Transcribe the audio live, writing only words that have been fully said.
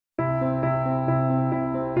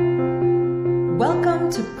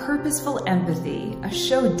Welcome to Purposeful Empathy, a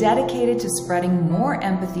show dedicated to spreading more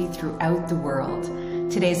empathy throughout the world.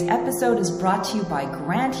 Today's episode is brought to you by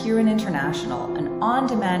Grant Huron International, an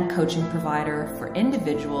on-demand coaching provider for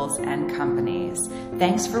individuals and companies.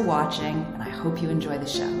 Thanks for watching, and I hope you enjoy the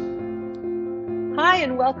show. Hi,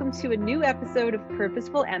 and welcome to a new episode of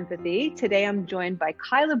Purposeful Empathy. Today I'm joined by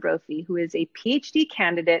Kyla Brophy, who is a PhD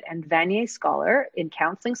candidate and Vanier Scholar in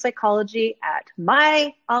counseling psychology at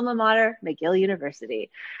my alma mater, McGill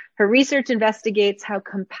University. Her research investigates how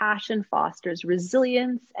compassion fosters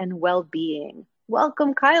resilience and well-being.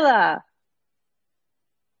 Welcome, Kyla.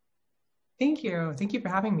 Thank you. Thank you for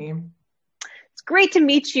having me. It's great to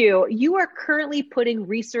meet you. You are currently putting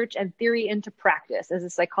research and theory into practice as a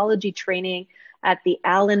psychology training at the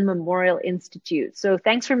Allen Memorial Institute. So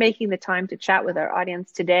thanks for making the time to chat with our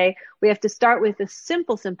audience today. We have to start with a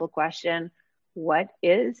simple question. What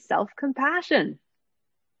is self-compassion?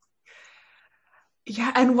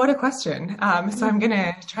 Yeah, and what a question. So I'm going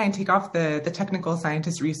to try and take off the technical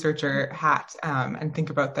scientist researcher hat and think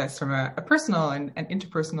about this from a personal and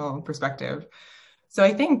interpersonal perspective. So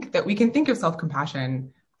I think that we can think of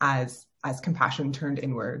self-compassion as compassion turned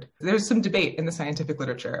inward. There's some debate in the scientific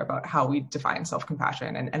literature about how we define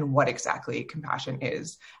self-compassion and what exactly compassion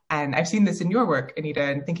is. And I've seen this in your work, Anita,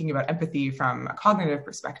 and thinking about empathy from a cognitive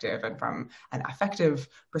perspective and from an affective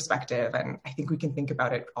perspective. And I think we can think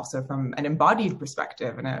about it also from an embodied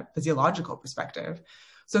perspective and a physiological perspective.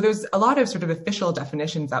 So there's a lot of sort of official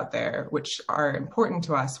definitions out there, which are important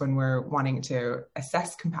to us when we're wanting to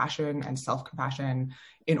assess compassion and self-compassion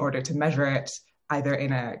in order to measure it, either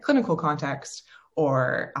in a clinical context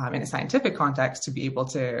or in a scientific context to be able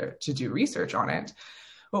to do research on it.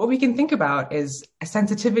 But what we can think about is a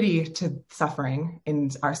sensitivity to suffering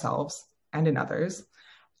in ourselves and in others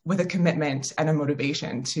with a commitment and a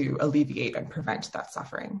motivation to alleviate and prevent that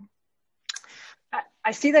suffering.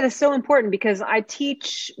 I see that as so important because I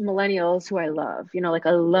teach millennials who I love, I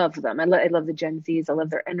love them. I love the Gen Zs. I love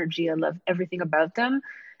their energy. I love everything about them.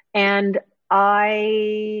 And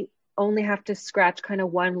I only have to scratch kind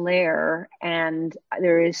of one layer, and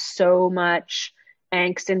there is so much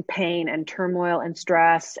angst and pain and turmoil and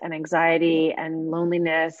stress and anxiety and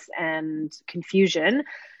loneliness and confusion.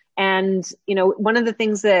 And, one of the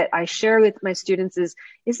things that I share with my students is,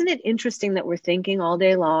 isn't it interesting that we're thinking all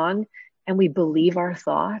day long and we believe our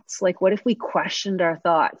thoughts? Like, what if we questioned our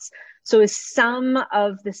thoughts? So is some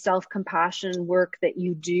of the self-compassion work that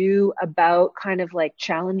you do about kind of like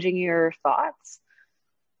challenging your thoughts?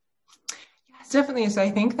 Definitely. So I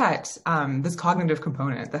think that this cognitive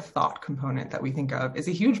component, the thought component that we think of, is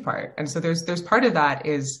a huge part. And so there's part of that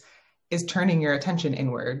is turning your attention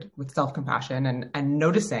inward with self-compassion and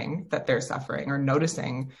noticing that there's suffering, or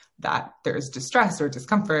noticing that there's distress or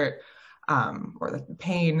discomfort or like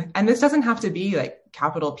pain. And this doesn't have to be like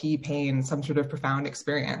capital P pain, some sort of profound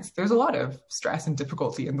experience. There's a lot of stress and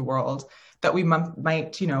difficulty in the world that we might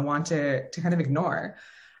want to kind of ignore.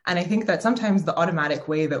 And I think that sometimes the automatic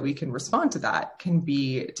way that we can respond to that can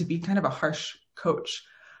be to be kind of a harsh coach,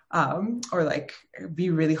 or like be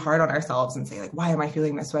really hard on ourselves and say like, why am I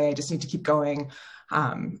feeling this way? I just need to keep going.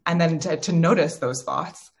 And then to notice those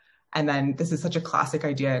thoughts. And then this is such a classic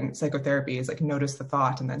idea in psychotherapy, is like notice the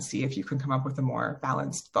thought and then see if you can come up with a more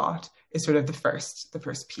balanced thought, is sort of the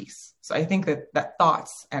first piece. So I think that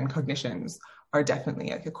thoughts and cognitions are definitely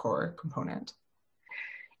like a core component.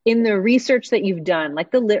 In the research that you've done, like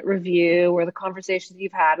the Lit Review or the conversations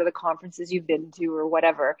you've had or the conferences you've been to or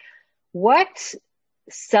whatever, what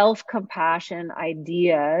self-compassion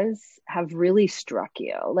ideas have really struck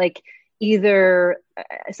you? Like either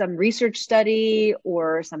some research study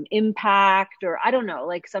or some impact, or I don't know,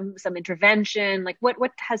 like some intervention, like what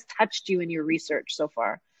has touched you in your research so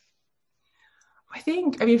far?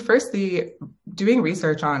 Firstly, doing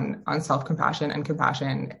research on self-compassion and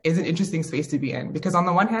compassion is an interesting space to be in, because on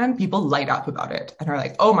the one hand, people light up about it and are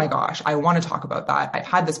like, oh my gosh, I want to talk about that. I've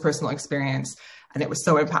had this personal experience and it was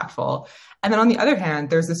so impactful. And then on the other hand,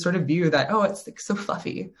 there's this sort of view that, oh, it's like so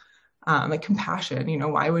fluffy, like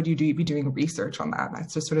compassion, why would you be doing research on that?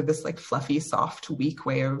 That's just sort of this like fluffy, soft, weak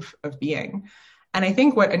way of being. And I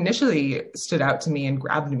think what initially stood out to me and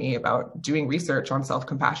grabbed me about doing research on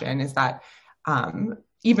self-compassion is that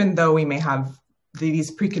even though we may have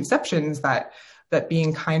these preconceptions that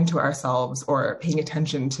being kind to ourselves or paying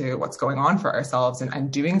attention to what's going on for ourselves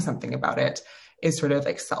and doing something about it is sort of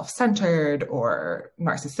like self-centered or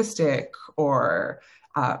narcissistic or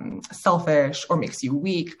selfish or makes you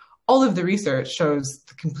weak, all of the research shows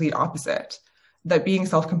the complete opposite, that being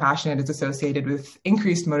self-compassionate is associated with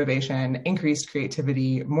increased motivation, increased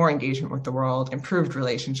creativity, more engagement with the world, improved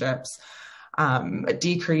relationships.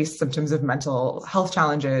 decreased symptoms of mental health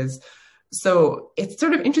challenges. So it's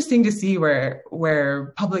sort of interesting to see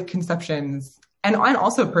where public conceptions and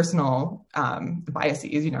also personal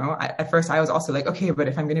biases, at first I was also like, okay, but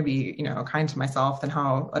if I'm going to be, kind to myself, then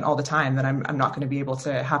and all the time, then I'm not going to be able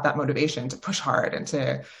to have that motivation to push hard and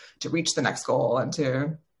to reach the next goal, and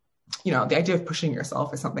to, the idea of pushing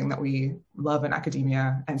yourself is something that we love in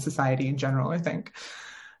academia and society in general, I think.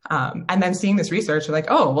 And then seeing this research, like,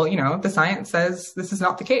 oh, well, the science says this is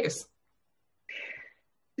not the case.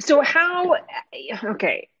 So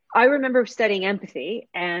okay. I remember studying empathy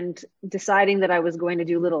and deciding that I was going to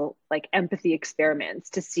do little like empathy experiments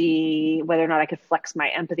to see whether or not I could flex my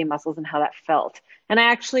empathy muscles and how that felt. And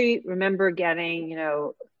I actually remember getting,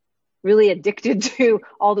 really addicted to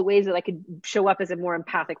all the ways that I could show up as a more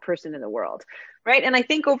empathic person in the world. Right. And I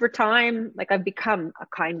think over time, like I've become a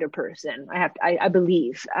kinder person. I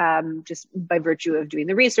believe, just by virtue of doing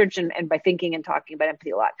the research and by thinking and talking about empathy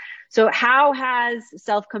a lot. So how has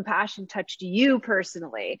self-compassion touched you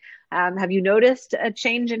personally? Have you noticed a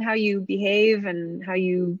change in how you behave and how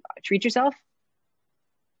you treat yourself?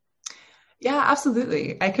 Yeah,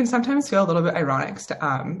 absolutely. I can sometimes feel a little bit ironic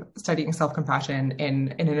studying self-compassion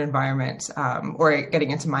in an environment or getting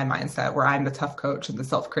into my mindset where I'm the tough coach and the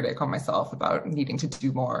self-critic on myself about needing to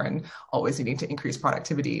do more and always needing to increase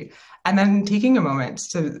productivity. And then taking a moment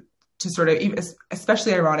to sort of,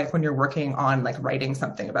 especially ironic when you're working on like writing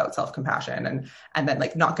something about self-compassion and then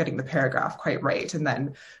like not getting the paragraph quite right, and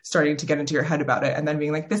then starting to get into your head about it and then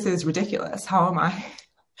being like, this is ridiculous. How am I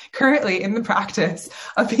currently in the practice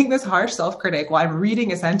of being this harsh self-critic while I'm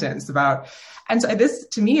reading a sentence about, and so this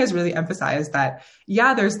to me has really emphasized that,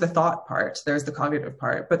 yeah, there's the thought part, there's the cognitive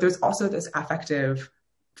part, but there's also this affective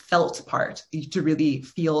felt part to really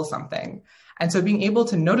feel something. And so being able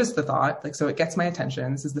to notice the thought, like, so it gets my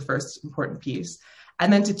attention, this is the first important piece,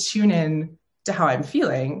 and then to tune in to how I'm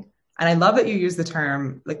feeling. And I love that you use the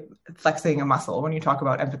term like flexing a muscle when you talk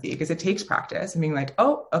about empathy, because it takes practice and being like,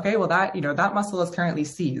 oh, okay, well that, that muscle is currently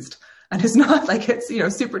seized and it's not like it's,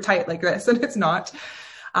 super tight like this. And it's not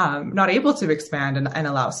able to expand and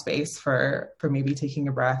allow space for maybe taking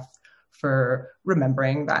a breath, for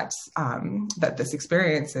remembering that, that this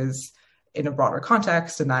experience is in a broader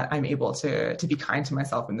context and that I'm able to be kind to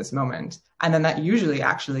myself in this moment. And then that usually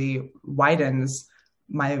actually widens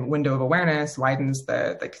my window of awareness, widens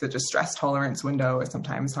the just stress tolerance window is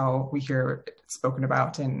sometimes how we hear it spoken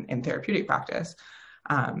about in therapeutic practice,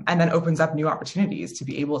 and then opens up new opportunities to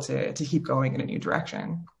be able to keep going in a new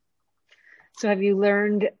direction. So have you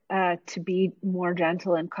learned to be more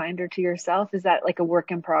gentle and kinder to yourself? Is that like a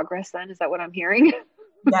work in progress then? Is that what I'm hearing?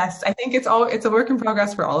 Yes, I think it's a work in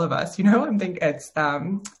progress for all of us. I think it's,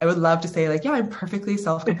 I would love to say like, yeah, I'm perfectly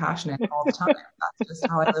self-compassionate all the time. That's just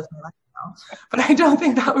how I live my life now. But I don't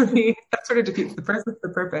think that sort of defeats the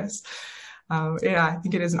purpose. I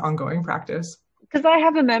think it is an ongoing practice. Because I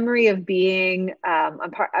have a memory of being,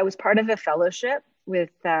 I was part of a fellowship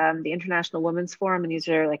with the International Women's Forum, and these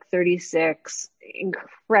are like 36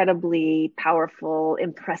 incredibly powerful,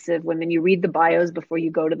 impressive women. You read the bios before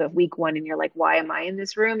you go to the week one, and you're like, why am I in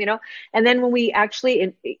this room? And then when we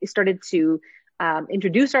actually started to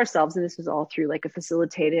introduce ourselves, and this was all through like a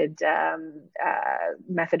facilitated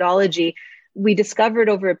methodology, we discovered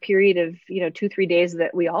over a period of 2-3 days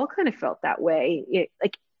that we all kind of felt that way.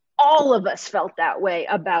 All of us felt that way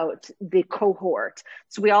about the cohort.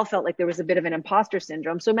 So we all felt like there was a bit of an imposter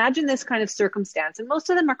syndrome. So imagine this kind of circumstance. And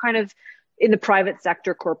most of them are kind of in the private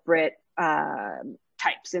sector, corporate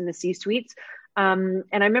types in the C-suites. And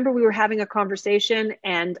I remember we were having a conversation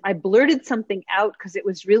and I blurted something out because it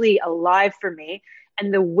was really alive for me.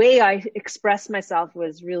 And the way I expressed myself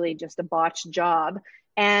was really just a botched job.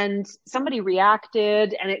 And somebody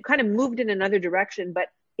reacted and it kind of moved in another direction, but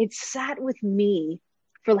it sat with me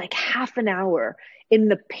for like half an hour in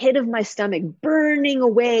the pit of my stomach, burning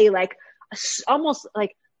away, like almost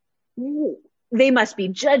like, ooh, they must be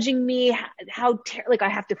judging me. Like I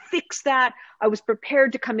have to fix that. I was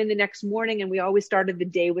prepared to come in the next morning, and we always started the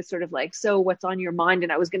day with sort of like, so what's on your mind?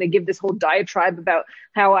 And I was going to give this whole diatribe about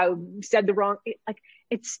how I said the wrong,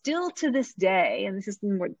 it's still to this day. And this is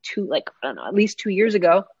more at least 2 years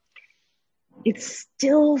ago. It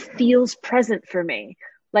still feels present for me.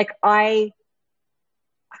 Like I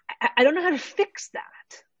don't know how to fix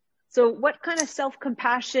that. So what kind of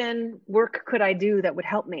self-compassion work could I do that would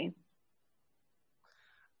help me?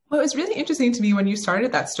 Well, it was really interesting to me when you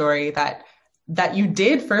started that story that you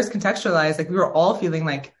did first contextualize, like we were all feeling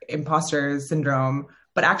like imposter syndrome,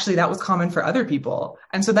 but actually that was common for other people.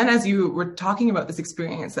 And so then as you were talking about this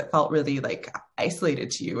experience that felt really like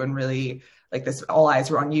isolated to you and really like this, all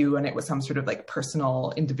eyes were on you and it was some sort of like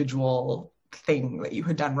personal individual thing that you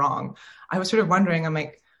had done wrong. I was sort of wondering, I'm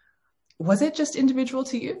like, was it just individual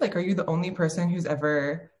to you? Like, are you the only person who's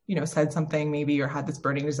ever, said something maybe, or had this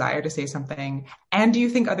burning desire to say something? And do you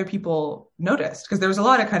think other people noticed? Because there was a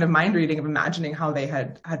lot of kind of mind reading of imagining how they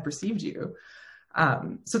had perceived you.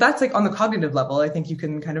 So that's like on the cognitive level. I think you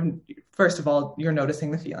can kind of, first of all, you're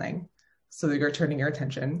noticing the feeling, so that you're turning your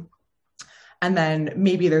attention. And then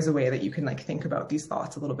maybe there's a way that you can like think about these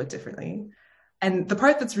thoughts a little bit differently. And the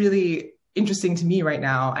part that's really interesting to me right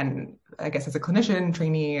now, and I guess as a clinician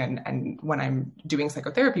trainee and when I'm doing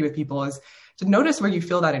psychotherapy with people, is to notice where you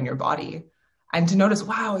feel that in your body, and to notice,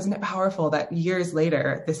 wow, isn't it powerful that years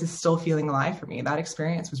later, this is still feeling alive for me? That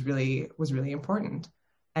experience was really important.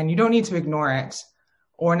 And you don't need to ignore it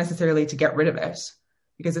or necessarily to get rid of it,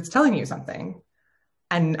 because it's telling you something.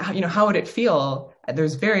 And, how would it feel?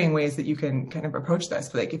 There's varying ways that you can kind of approach this.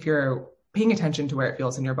 But like, if you're paying attention to where it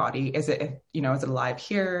feels in your body, is it alive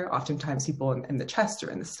here? Oftentimes people in the chest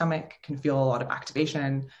or in the stomach can feel a lot of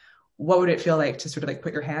activation. What would it feel like to sort of like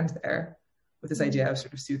put your hand there with this idea of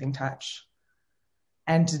sort of soothing touch,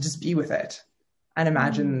 and to just be with it and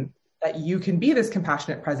imagine that you can be this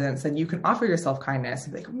compassionate presence, and you can offer yourself kindness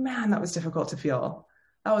and be like, man, that was difficult to feel.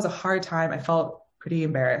 That was a hard time. I felt pretty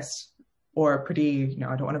embarrassed, or pretty,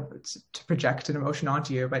 I don't want to project an emotion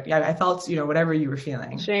onto you, but yeah, I felt, whatever you were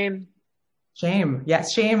feeling. Shame.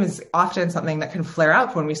 Yes. Shame is often something that can flare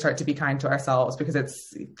up when we start to be kind to ourselves, because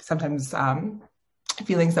it's sometimes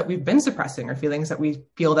feelings that we've been suppressing, or feelings that we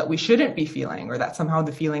feel that we shouldn't be feeling, or that somehow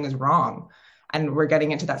the feeling is wrong. And we're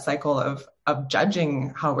getting into that cycle of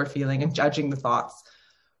judging how we're feeling and judging the thoughts.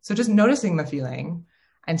 So just noticing the feeling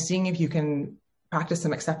and seeing if you can practice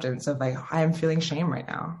some acceptance of like, I am feeling shame right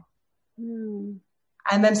now.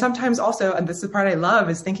 And then sometimes also, and this is the part I love,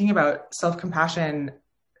 is thinking about self-compassion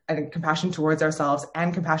and compassion towards ourselves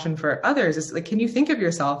and compassion for others. Is like, can you think of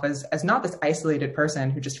yourself as not this isolated person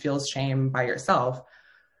who just feels shame by yourself,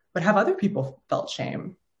 but have other people felt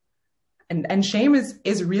shame? And shame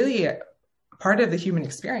is really part of the human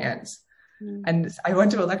experience. And I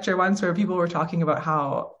went to a lecture once where people were talking about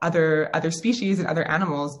how other species and other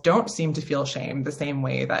animals don't seem to feel shame the same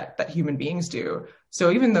way that human beings do. So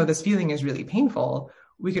even though this feeling is really painful,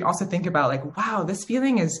 we can also think about like, wow, this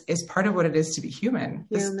feeling is part of what it is to be human.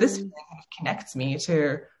 This feeling connects me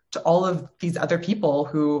to all of these other people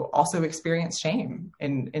who also experience shame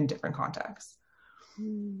in different contexts.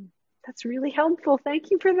 That's really helpful. Thank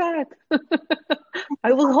you for that.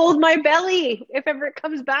 I will hold my belly if ever it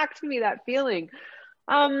comes back to me, that feeling.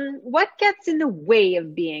 What gets in the way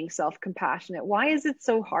of being self-compassionate? Why is it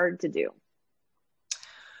so hard to do?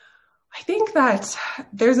 I think that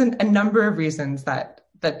there's a number of reasons that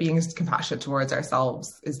being compassionate towards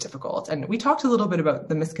ourselves is difficult. And we talked a little bit about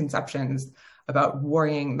the misconceptions about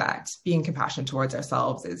worrying that being compassionate towards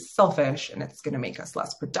ourselves is selfish and it's going to make us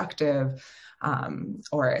less productive,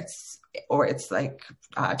 or it's like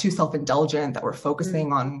too self-indulgent, that we're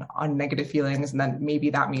focusing on negative feelings, and then maybe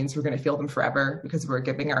that means we're going to feel them forever because we're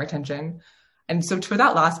giving our attention. And so for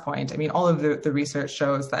that last point, I mean, all of the research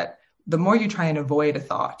shows that the more you try and avoid a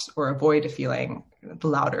thought or avoid a feeling, the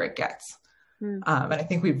louder it gets. And I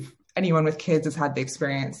think anyone with kids has had the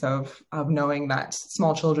experience of knowing that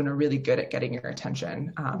small children are really good at getting your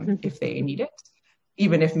attention if they need it.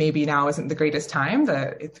 Even if maybe now isn't the greatest time,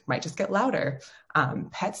 it might just get louder.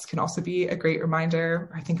 Pets can also be a great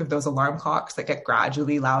reminder. I think of those alarm clocks that get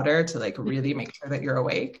gradually louder to like really make sure that you're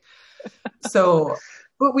awake. So,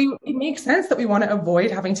 but it makes sense that we want to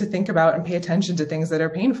avoid having to think about and pay attention to things that are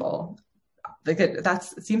painful. Like it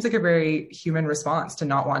seems like a very human response to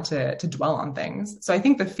not want to dwell on things. So I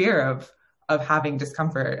think the fear of having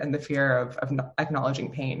discomfort and the fear of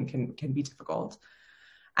acknowledging pain can be difficult.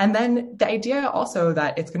 And then the idea also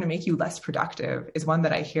that it's going to make you less productive is one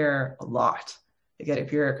that I hear a lot. Again,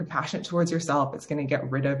 if you're compassionate towards yourself, it's going to get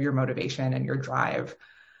rid of your motivation and your drive.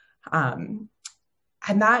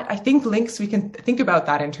 And that, I think, we can think about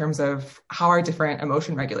that in terms of how our different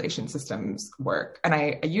emotion regulation systems work. And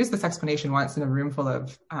I used this explanation once in a room full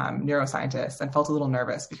of neuroscientists and felt a little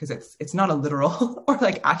nervous because it's not a literal or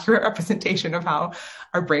like accurate representation of how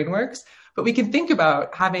our brain works. But we can think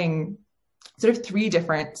about having sort of three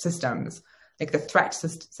different systems, like the threat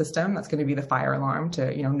system, that's going to be the fire alarm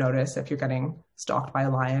to, notice if you're getting stalked by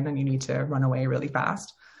a lion and you need to run away really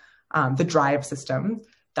fast. The drive system,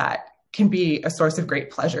 that can be a source of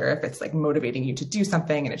great pleasure if it's like motivating you to do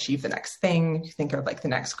something and achieve the next thing. You think of like the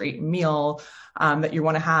next great meal that you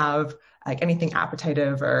want to have, like anything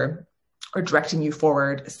appetitive or directing you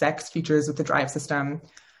forward. Sex features with the drive system.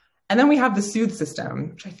 And then we have the soothe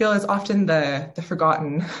system, which I feel is often the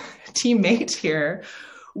forgotten teammate here,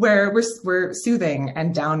 where we're soothing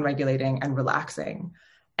and down regulating and relaxing.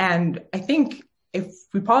 And I think if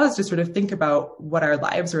we pause to sort of think about what our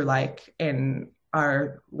lives are like in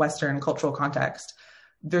our Western cultural context,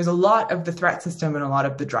 there's a lot of the threat system and a lot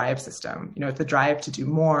of the drive system, the drive to do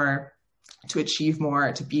more, to achieve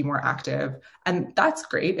more, to be more active. And that's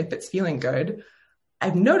great if it's feeling good.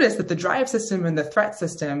 I've noticed that the drive system and the threat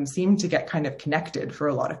system seem to get kind of connected for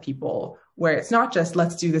a lot of people, where it's not just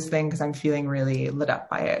let's do this thing because I'm feeling really lit up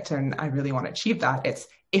by it and I really want to achieve that. It's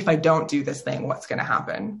if I don't do this thing, what's going to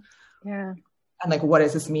happen? Yeah. And like, what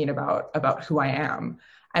does this mean about who I am?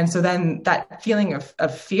 And so then that feeling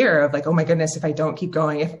of fear of like, oh my goodness, if I don't keep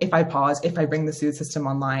going, if I pause, if I bring the Soothe system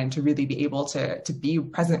online to really be able to be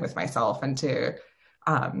present with myself and to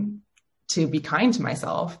be kind to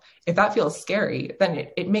myself, if that feels scary, then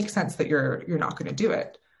it makes sense that you're not going to do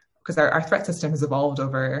it, because our threat system has evolved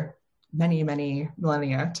over many, many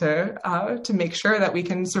millennia to make sure that we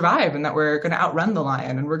can survive and that we're going to outrun the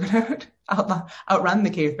lion and we're going to outrun the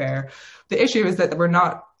cave bear. The issue is that we're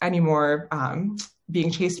not anymore being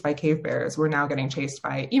chased by cave bears. We're now getting chased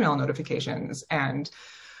by email notifications and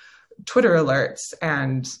Twitter alerts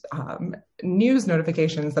and news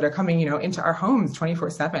notifications that are coming, into our homes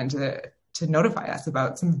 24/7 to notify us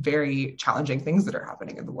about some very challenging things that are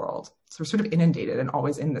happening in the world. So we're sort of inundated and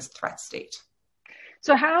always in this threat state.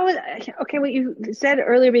 So what you said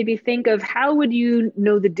earlier made me think of, how would you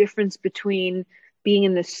know the difference between being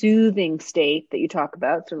in the soothing state that you talk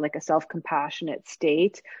about, sort of like a self-compassionate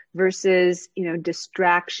state, versus,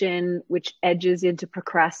 distraction, which edges into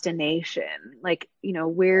procrastination? Like,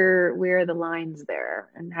 where are the lines there,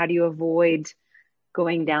 and how do you avoid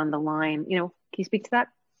going down the line? Can you speak to that?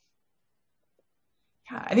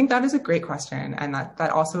 Yeah, I think that is a great question. And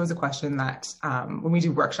that also is a question that when we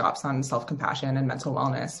do workshops on self-compassion and mental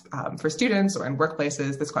wellness for students or in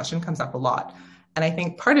workplaces, this question comes up a lot. And I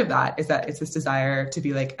think part of that is that it's this desire to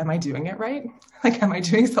be like, am I doing it right? Like, am I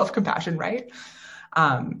doing self-compassion right?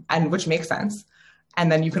 And which makes sense.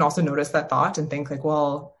 And then you can also notice that thought and think like,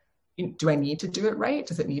 well, do I need to do it right?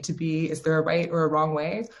 Does it need to be, is there a right or a wrong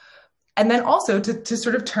way? And then also to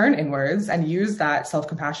sort of turn inwards and use that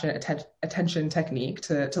self-compassionate attention technique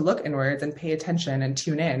to look inwards and pay attention and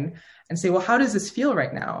tune in and say, well, how does this feel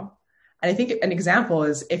right now? And I think an example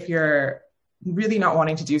is if you're really not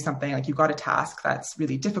wanting to do something, like you've got a task that's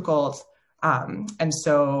really difficult. And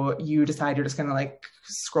so you decide you're just going to like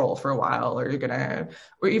scroll for a while, or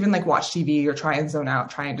or even like watch TV or try and zone out,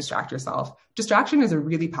 try and distract yourself. Distraction is a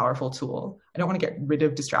really powerful tool. I don't want to get rid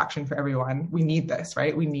of distraction for everyone. We need this,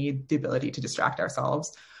 right? We need the ability to distract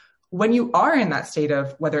ourselves. When you are in that state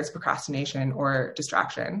of whether it's procrastination or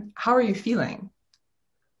distraction, how are you feeling?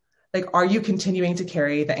 Like, are you continuing to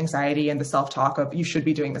carry the anxiety and the self-talk of you should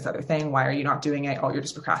be doing this other thing? Why are you not doing it? Oh, you're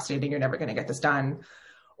just procrastinating. You're never going to get this done.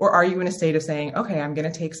 Or are you in a state of saying, okay, I'm going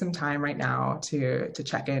to take some time right now to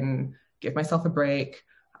check in, give myself a break,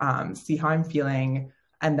 see how I'm feeling,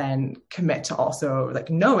 and then commit to also like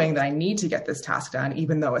knowing that I need to get this task done,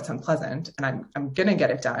 even though it's unpleasant, and I'm going to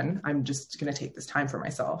get it done. I'm just going to take this time for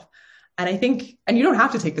myself. And I think, and you don't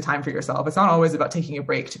have to take the time for yourself. It's not always about taking a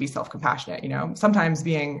break to be self-compassionate. Sometimes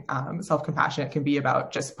being self-compassionate can be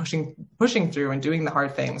about just pushing through and doing the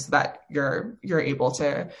hard things so that you're able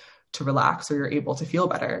to relax, or you're able to feel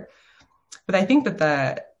better. But I think that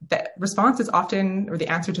the response is often, or the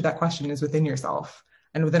answer to that question is within yourself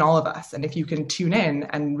and within all of us. And if you can tune in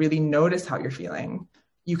and really notice how you're feeling,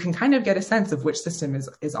 you can kind of get a sense of which system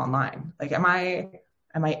is online. Like, am I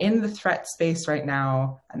in the threat space right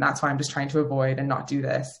now? And that's why I'm just trying to avoid and not do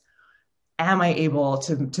this. Am I able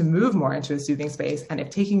to move more into a soothing space? And if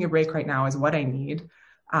taking a break right now is what I need,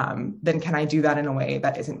 then can I do that in a way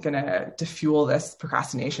that isn't going to fuel this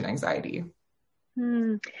procrastination anxiety?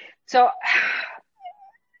 So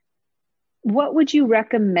what would you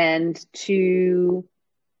recommend to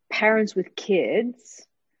parents with kids?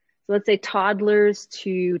 So let's say toddlers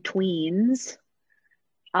to tweens,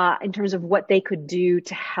 in terms of what they could do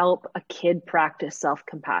to help a kid practice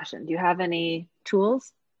self-compassion. Do you have any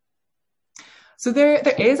tools? So there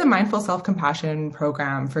is a mindful self-compassion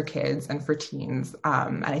program for kids and for teens.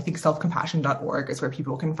 And I think selfcompassion.org is where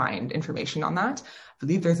people can find information on that. I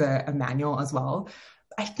believe there's a manual as well.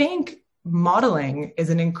 I think modeling is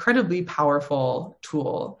an incredibly powerful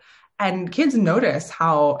tool. And kids notice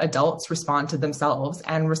how adults respond to themselves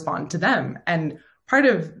and respond to them. And part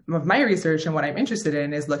of my research and what I'm interested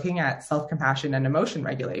in is looking at self-compassion and emotion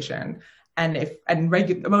regulation.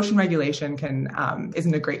 Emotion regulation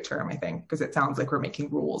isn't a great term, I think, because it sounds like we're making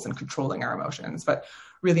rules and controlling our emotions. But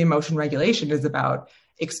really, emotion regulation is about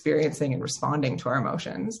experiencing and responding to our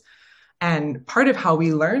emotions. And part of how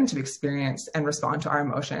we learn to experience and respond to our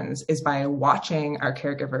emotions is by watching our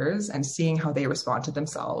caregivers and seeing how they respond to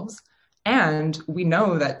themselves. And we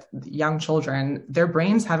know that young children, their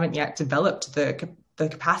brains haven't yet developed the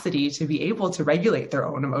capacity to be able to regulate their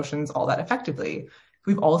own emotions all that effectively.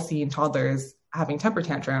 We've all seen toddlers having temper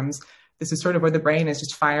tantrums. This is sort of where the brain is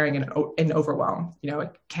just firing in overwhelm.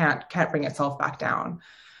 It can't bring itself back down.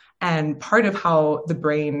 And part of how the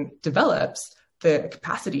brain develops the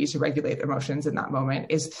capacity to regulate emotions in that moment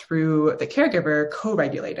is through the caregiver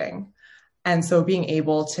co-regulating. And so being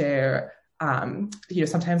able to,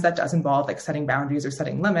 sometimes that does involve like setting boundaries or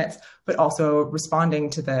setting limits, but also responding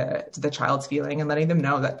to the child's feeling and letting them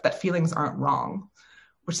know that feelings aren't wrong,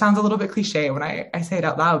 which sounds a little bit cliche when I say it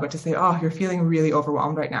out loud, but to say, oh, you're feeling really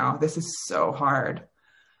overwhelmed right now. This is so hard.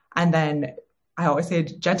 And then I always say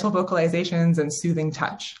gentle vocalizations and soothing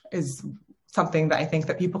touch is something that I think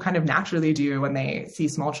that people kind of naturally do when they see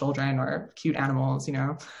small children or cute animals. In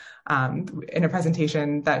a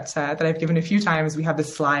presentation that I've given a few times, we have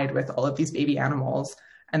this slide with all of these baby animals,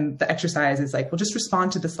 and the exercise is like, well, just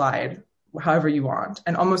respond to the slide however you want.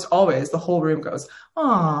 And almost always the whole room goes,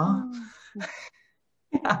 "Aw."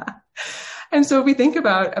 Yeah. And so if we think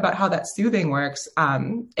about how that soothing works,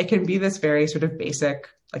 it can be this very sort of basic,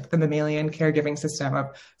 like the mammalian caregiving system of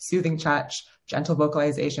soothing touch, gentle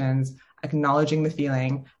vocalizations, acknowledging the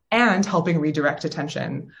feeling, and helping redirect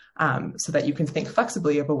attention so that you can think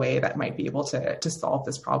flexibly of a way that might be able to solve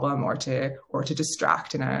this problem or to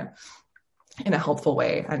distract in a helpful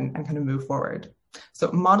way and kind of move forward.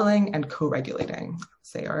 So modeling and co-regulating,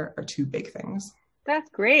 say, are two big things.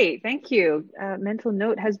 That's great. Thank you. Mental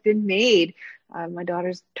note has been made. My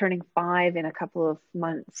daughter's turning 5 in a couple of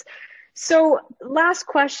months. So last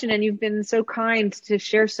question, and you've been so kind to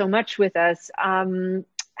share so much with us.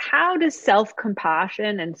 How does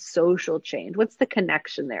self-compassion and social change, what's the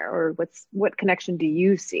connection there, or what connection do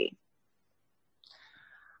you see?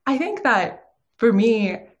 I think that for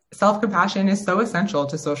me, self-compassion is so essential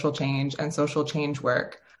to social change and social change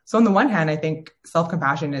work. So on the one hand, I think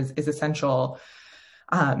self-compassion is essential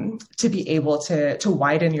to be able to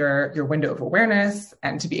widen your window of awareness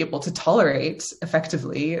and to be able to tolerate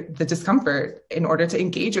effectively the discomfort in order to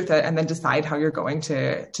engage with it and then decide how you're going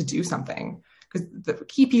to do something. Because the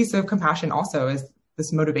key piece of compassion also is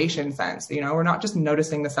this motivation sense. We're not just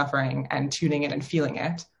noticing the suffering and tuning in and feeling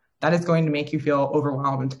it. That is going to make you feel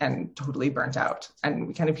overwhelmed and totally burnt out. And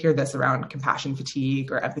we kind of hear this around compassion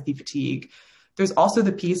fatigue or empathy fatigue. There's also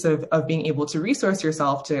the piece of being able to resource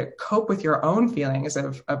yourself to cope with your own feelings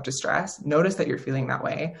of distress, notice that you're feeling that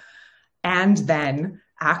way, and then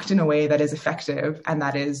act in a way that is effective and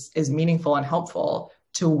that is meaningful and helpful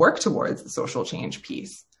to work towards the social change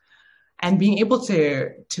piece. And being able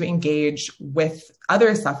to engage with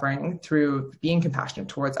other suffering through being compassionate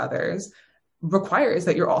towards others requires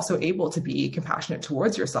that you're also able to be compassionate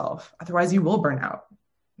towards yourself. Otherwise, you will burn out.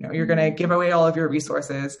 You're going to give away all of your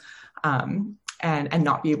resources and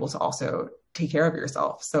not be able to also take care of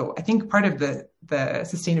yourself. So I think part of the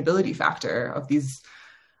sustainability factor of these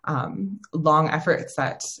long efforts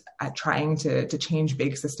at trying to change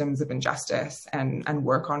big systems of injustice and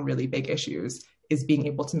work on really big issues is being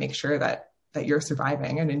able to make sure that you're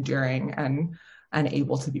surviving and enduring and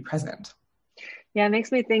able to be present. Yeah, it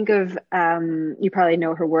makes me think of, you probably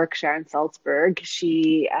know her work, Sharon Salzberg.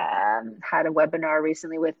 She had a webinar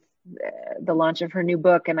recently with the launch of her new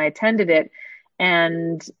book, and I attended it.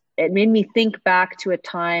 And it made me think back to a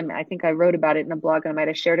time, I think I wrote about it in a blog, and I might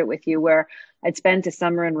have shared it with you, where I'd spent a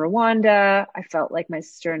summer in Rwanda. I felt like my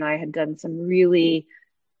sister and I had done some really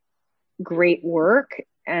great work.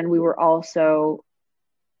 And we were also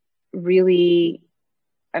really,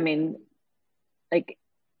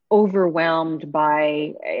 overwhelmed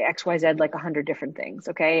by XYZ, like 100 different things,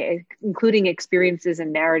 okay? Including experiences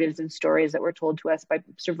and narratives and stories that were told to us by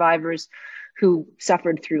survivors who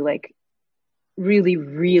suffered through like really,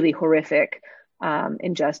 really horrific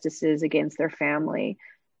injustices against their family.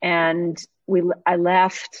 And I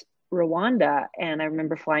left Rwanda, and I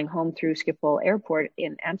remember flying home through Schiphol Airport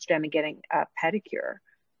in Amsterdam and getting a pedicure.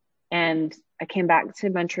 And I came back to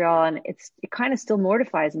Montreal, and it kind of still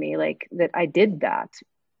mortifies me, like, that I did that,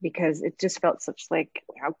 because it just felt such like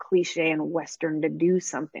how cliche and Western to do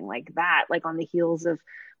something like that, like on the heels of,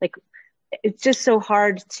 like, it's just so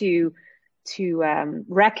hard to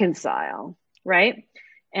reconcile, right?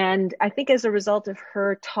 And I think as a result of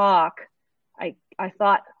her talk, I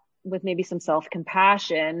thought with maybe some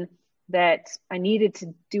self-compassion that I needed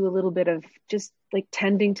to do a little bit of just like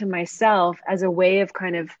tending to myself as a way of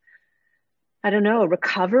kind of, I don't know,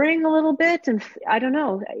 recovering a little bit. And I don't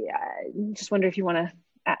know, I just wonder if you want to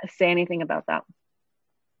say anything about that.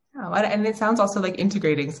 Oh, and it sounds also like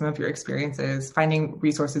integrating some of your experiences, finding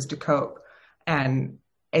resources to cope. And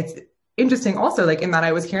it's interesting also, like in that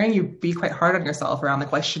I was hearing you be quite hard on yourself around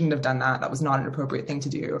like, well, I shouldn't have done that. That was not an appropriate thing to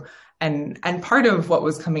do. And part of what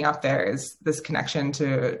was coming up there is this connection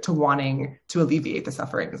to wanting to alleviate the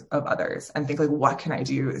suffering of others and think like, what can I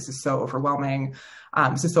do? This is so overwhelming.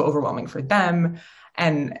 This is so overwhelming for them.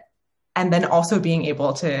 And then also being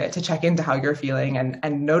able to check into how you're feeling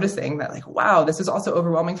and noticing that like, wow, this is also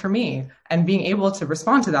overwhelming for me. And being able to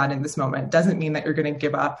respond to that in this moment doesn't mean that you're going to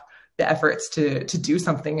give up the efforts to do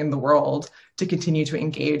something in the world, to continue to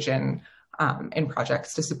engage in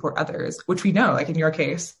projects to support others, which we know, like in your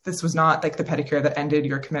case, this was not like the pedicure that ended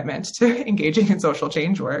your commitment to engaging in social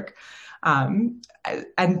change work.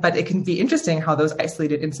 But it can be interesting how those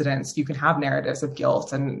isolated incidents, you can have narratives of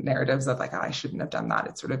guilt and narratives of like, oh, I shouldn't have done that.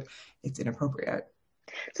 It's inappropriate.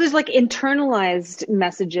 So there's like internalized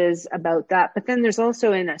messages about that. But then there's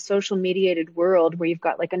also in a social mediated world where you've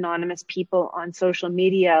got like anonymous people on social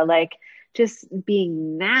media, like just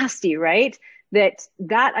being nasty, right? That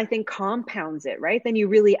I think compounds it, right? Then you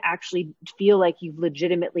really actually feel like you've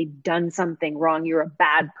legitimately done something wrong. You're a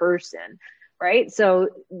bad person, right? So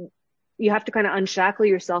you have to kind of unshackle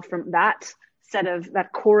yourself from that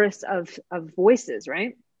chorus of voices,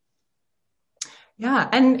 right? Yeah.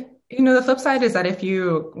 And, the flip side is that if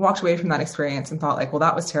you walked away from that experience and thought like, well,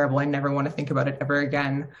 that was terrible, I never want to think about it ever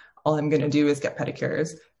again, all I'm going to do is get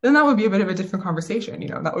pedicures, then that would be a bit of a different conversation.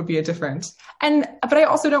 That would be a different. But I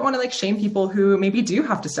also don't want to like shame people who maybe do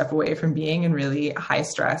have to step away from being in really high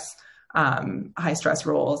stress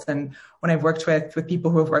roles. And when I've worked with people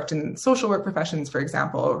who have worked in social work professions, for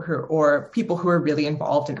example, or people who are really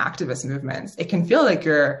involved in activist movements, it can feel like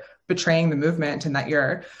you're betraying the movement and that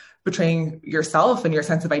you're betraying yourself and your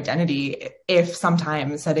sense of identity if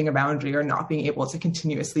sometimes setting a boundary or not being able to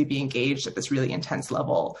continuously be engaged at this really intense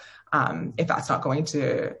level, if that's not going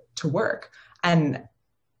to work. And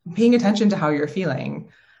paying attention to how you're feeling,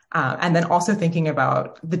 and then also thinking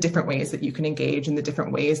about the different ways that you can engage and the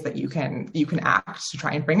different ways that you can act to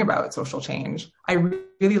try and bring about social change. I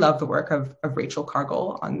really love the work of Rachel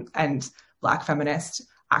Cargle and Black feminist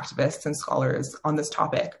activists and scholars on this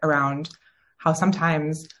topic around how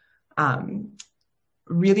sometimes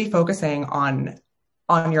really focusing on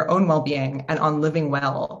your own well-being and on living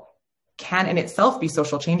well can in itself be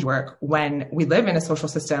social change work when we live in a social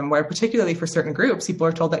system where, particularly for certain groups, people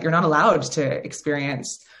are told that you're not allowed to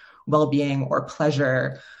experience well-being or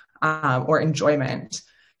pleasure or enjoyment.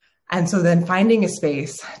 And so then finding a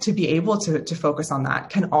space to be able to focus on that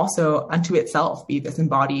can also unto itself be this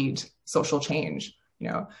embodied social change.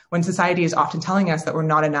 When society is often telling us that we're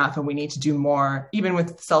not enough and we need to do more, even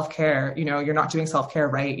with self-care, you're not doing self-care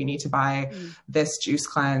right. You need to buy this juice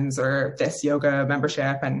cleanse or this yoga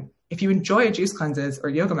membership. And if you enjoy juice cleanses or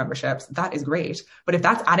yoga memberships, that is great. But if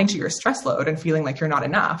that's adding to your stress load and feeling like you're not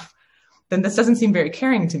enough, then this doesn't seem very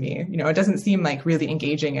caring to me. It doesn't seem like really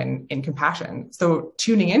engaging in compassion. So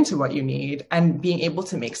tuning into what you need and being able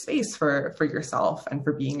to make space for yourself and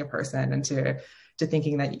for being a person and to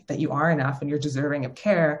thinking that you are enough and you're deserving of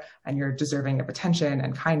care and you're deserving of attention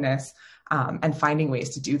and kindness, and finding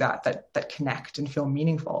ways to do that connect and feel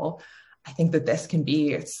meaningful. I think that this can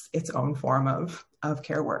be its own form of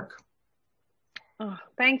care work. Oh,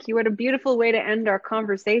 thank you. What a beautiful way to end our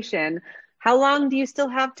conversation. How long do you still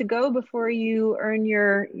have to go before you earn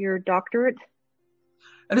your doctorate?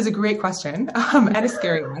 That is a great question, and a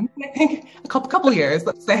scary one. I think a couple years,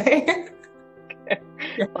 let's say.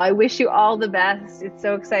 Well, I wish you all the best. It's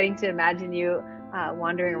so exciting to imagine you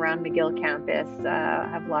wandering around McGill campus. I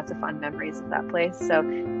have lots of fun memories of that place. So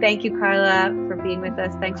thank you, Carla, for being with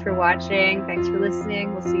us. Thanks for watching. Thanks for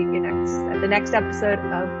listening. We'll see you at the next episode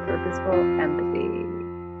of Purposeful Empathy.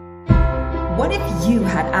 What if you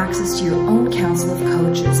had access to your own council of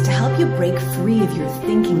coaches to help you break free of your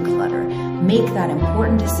thinking clutter, make that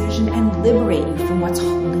important decision, and liberate you from what's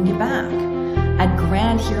holding you back? At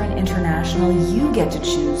Grand Huron International, you get to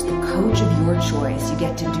choose the coach of your choice. You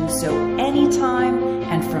get to do so anytime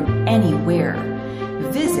and from anywhere.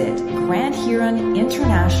 Visit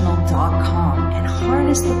grandhuroninternational.com and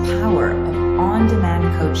harness the power of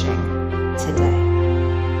on-demand coaching today.